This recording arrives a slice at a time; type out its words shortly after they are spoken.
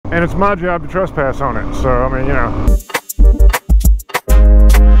and it's my job to trespass on it. So, I mean, you know.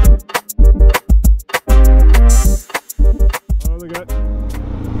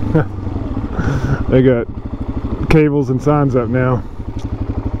 Oh, they got cables and signs up now.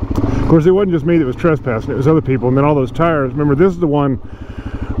 Of course, it wasn't just me that was trespassing, it was other people. And then all those tires, remember, this is the one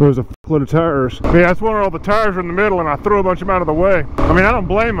where there's a load of tires. Yeah, that's one where all the tires are in the middle, and I threw a bunch of them out of the way. I mean, I don't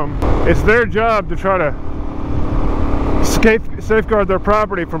blame them. It's their job to try to safeguard their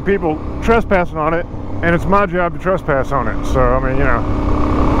property from people trespassing on it, and it's my job to trespass on it. So, I mean, you know,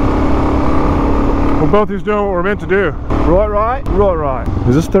 we're both just doing what we're meant to do. Right.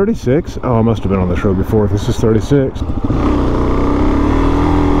 Is this 36? Oh, I must have been on this road before. This is 36.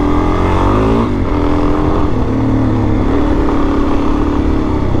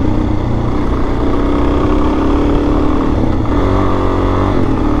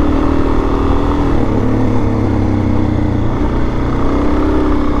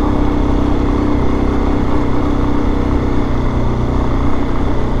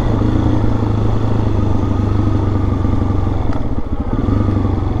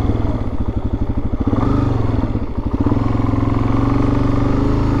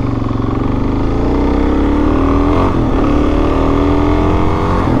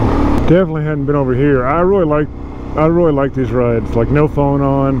 Definitely hadn't been over here. I really like these rides. Like, no phone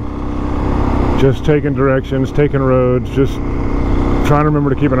on, just taking directions, taking roads, just trying to remember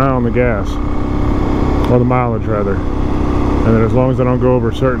to keep an eye on the gas, or the mileage rather. And then as long as I don't go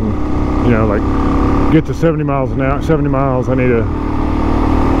over certain, you know, like get to 70 miles an hour, 70 miles, I need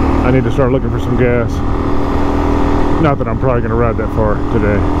to start looking for some gas. Not that I'm probably going to ride that far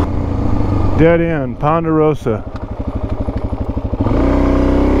today. Dead end, Ponderosa.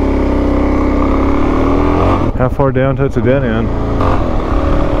 How far down to it's a dead end?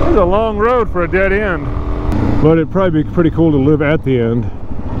 It's a long road for a dead end. But it'd probably be pretty cool to live at the end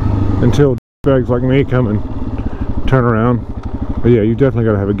until bags like me come and turn around. But yeah, you definitely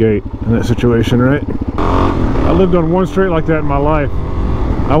got to have a gate in that situation, right? I lived on one straight like that in my life.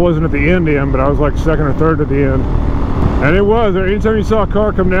 I wasn't at the end, but I was like second or third at the end. And it was, anytime you saw a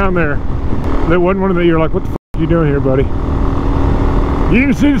car come down there, that wasn't one of the, you're like, what the f are you doing here, buddy? You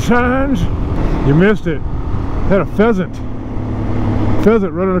didn't see the signs? You missed it. Had a pheasant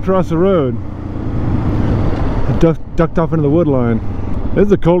running across the road. It ducked off into the wood line. This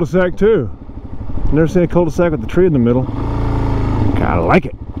is a cul-de-sac too. Never seen a cul-de-sac with the tree in the middle. God, I like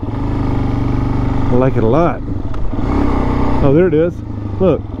it. I like it a lot. Oh, there it is.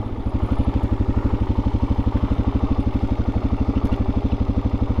 Look.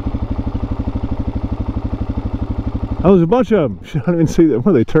 Oh, there's a bunch of them. I don't even see them.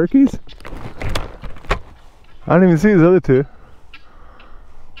 What are they, turkeys? I didn't even see these other two.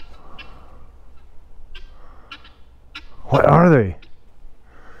 What are they?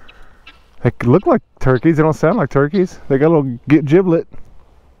 They look like turkeys. They don't sound like turkeys. They got a little giblet.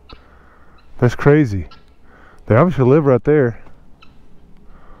 That's crazy. They obviously live right there.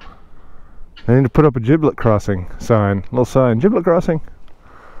 They need to put up a giblet crossing sign. A little sign. Giblet crossing.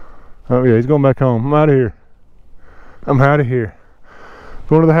 Oh yeah, he's going back home. I'm out of here. I'm out of here.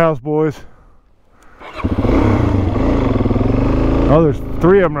 Going to the house, boys. Oh, there's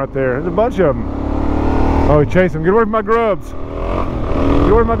 3 of them right there. There's a bunch of them. Oh, he chased them. Get away from my grubs. Get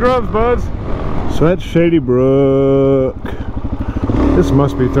away from my grubs, buds. So that's Shady Brook. This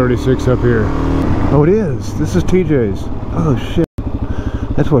must be 36 up here. Oh, it is. This is TJ's. Oh, shit.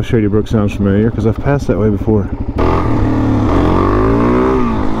 That's why Shady Brook sounds familiar, because I've passed that way before.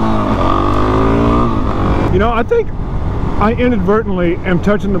 You know, I think I inadvertently am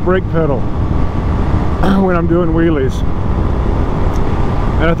touching the brake pedal when I'm doing wheelies.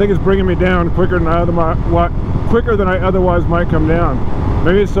 And I think it's bringing me down quicker than I otherwise might come down.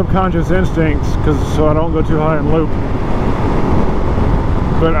 Maybe it's subconscious instincts, so I don't go too high and loop.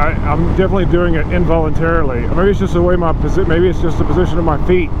 But I'm definitely doing it involuntarily. Or maybe it's just the way maybe it's just the position of my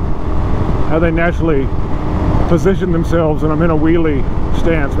feet, how they naturally position themselves when I'm in a wheelie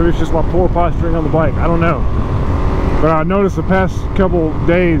stance. Maybe it's just my poor posturing on the bike. I don't know. But I noticed the past couple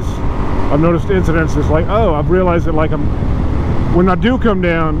days, I've noticed incidents. It's like, oh, I've realized that, like, when I do come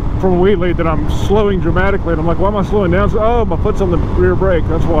down from a wheelie, that I'm slowing dramatically, and I'm like, why am I slowing down? So, oh, my foot's on the rear brake,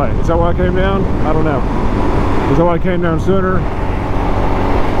 that's why. Is that why I came down? I don't know. Is that why I came down sooner?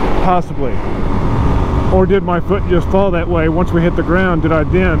 Possibly. Or did my foot just fall that way once we hit the ground? Did I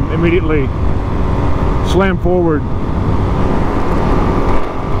then immediately slam forward?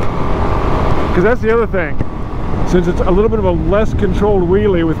 Because that's the other thing. Since it's a little bit of a less controlled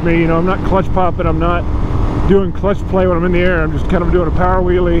wheelie with me, you know, I'm not clutch popping, I'm not doing clutch play when I'm in the air. I'm just kind of doing a power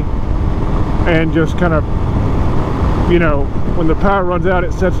wheelie and just kind of you know, when the power runs out,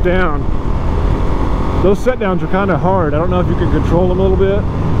 it sets down. Those set downs are kind of hard. I don't know if you can control them a little bit.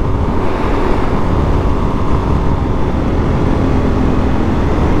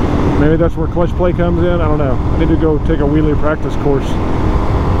 Maybe that's where clutch play comes in. I don't know. I need to go take a wheelie practice course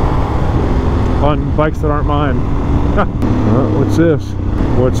on bikes that aren't mine. What's this?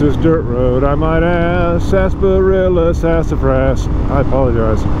 What's this dirt road, I might ask? Sarsaparilla, sassafras. I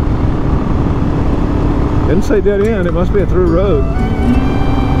apologize. Didn't say dead end. It must be a through road.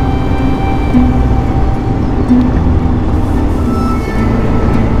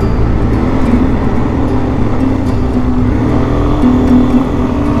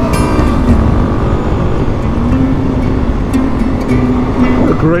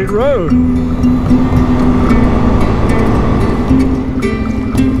 What a great road.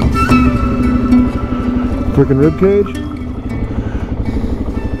 Freaking rib cage.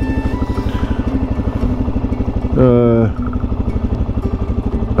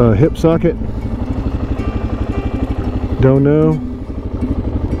 Hip socket. Don't know.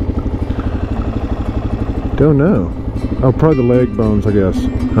 Don't know. Oh, probably the leg bones, I guess.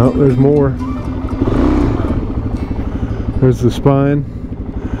 Oh, there's more. There's the spine.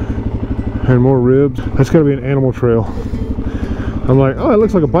 And more ribs. That's gotta be an animal trail. I'm like, oh, it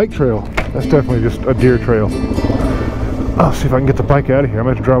looks like a bike trail. That's definitely just a deer trail. I'll see if I can get the bike out of here. I'm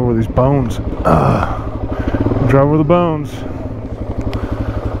gonna have to drive over these bones. Drive over the bones.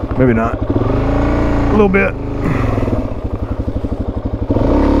 Maybe not. A little bit.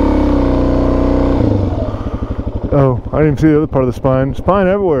 Oh, I didn't even see the other part of the spine. Spine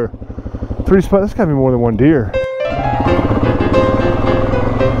everywhere. 3 spines. That's gotta be more than one deer.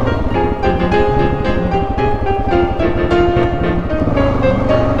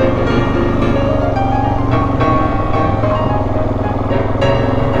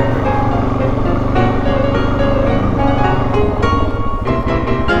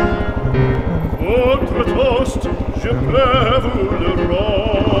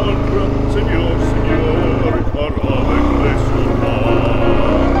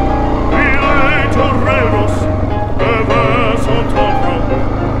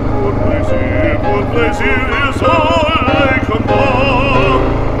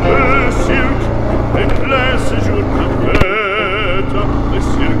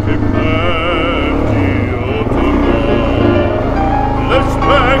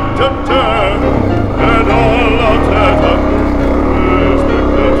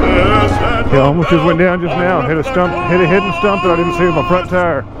 Yeah, almost just went down just now. Hit a stump, hit a hidden stump that I didn't see with my front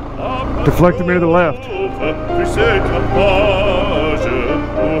tire. Deflected me to the left.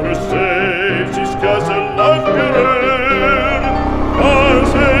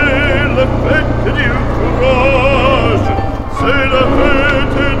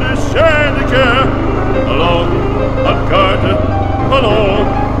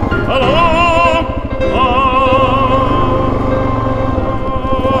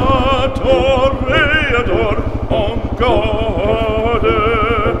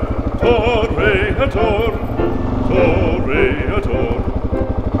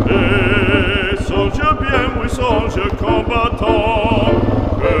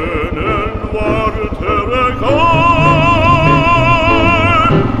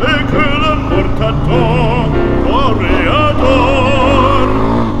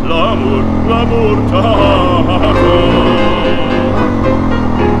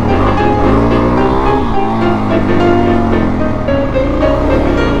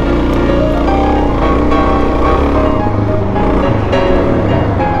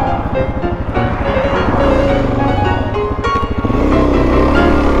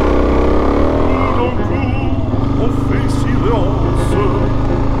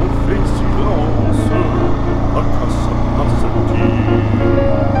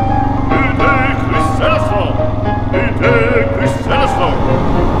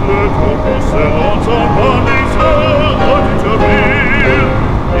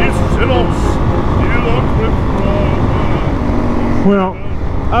 Well,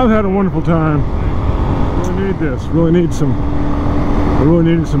 I've had a wonderful time. Really need this. Really need some. I really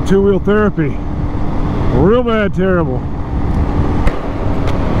needed some two-wheel therapy. Real bad, terrible.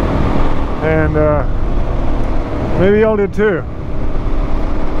 And maybe y'all did too.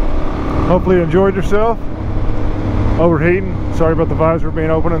 Hopefully you enjoyed yourself. Overheating. Sorry about the visor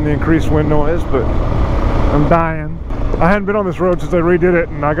being open and the increased wind noise, but I'm dying. I hadn't been on this road since they redid it,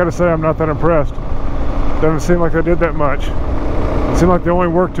 and I gotta say I'm not that impressed. Doesn't seem like they did that much. It seemed like they only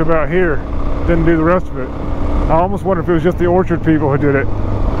worked to about here, didn't do the rest of it. I almost wonder if it was just the orchard people who did it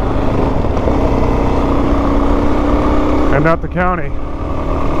and not the county,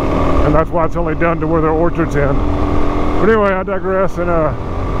 and that's why it's only done to where their orchard's in. But anyway, I digress, and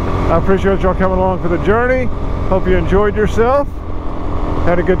I appreciate y'all coming along for the journey. Hope you enjoyed yourself.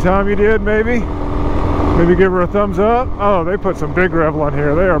 Had a good time, you did, maybe? Maybe give her a thumbs up. Oh, they put some big Revlon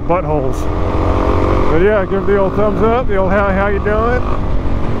here. They are buttholes. But yeah, give the old thumbs up, the old how you doing?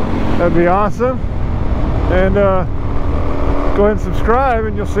 That'd be awesome. And go ahead and subscribe,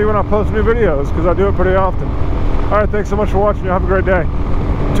 and you'll see when I post new videos, because I do it pretty often. Alright, thanks so much for watching. Y'all have a great day.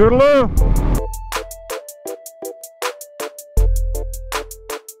 Toodaloo!